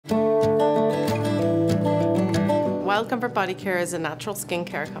Wild Comfort Body Care is a natural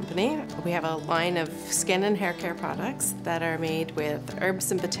skincare company. We have a line of skin and hair care products that are made with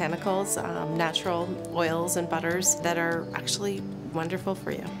herbs and botanicals, natural oils and butters that are actually wonderful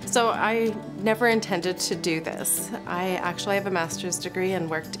for you. So I never intended to do this. I actually have a master's degree and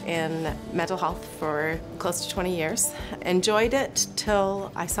worked in mental health for close to 20 years. Enjoyed it till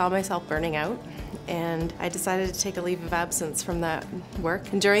I saw myself burning out, and I decided to take a leave of absence from that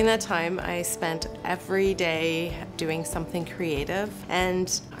work. And during that time, I spent every day doing something creative,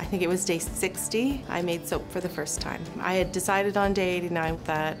 and I think it was day 60, I made soap for the first time. I had decided on day 89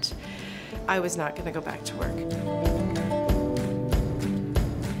 that I was not going to go back to work.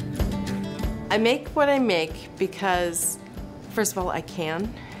 I make what I make because, first of all, I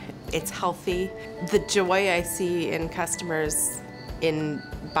can. It's healthy. The joy I see in customers in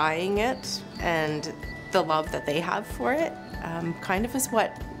buying it and the love that they have for it kind of is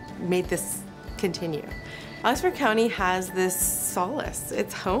what made this continue. Oxford County has this solace.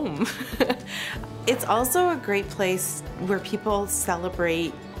 It's home. It's also a great place where people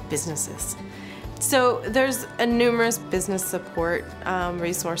celebrate businesses. So there's numerous business support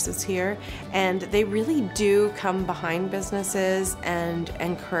resources here, and they really do come behind businesses and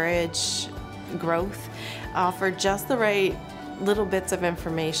encourage growth, offer just the right little bits of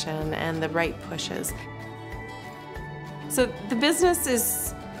information and the right pushes. So the business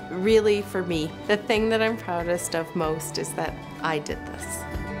is really, for me, the thing that I'm proudest of most is that I did this.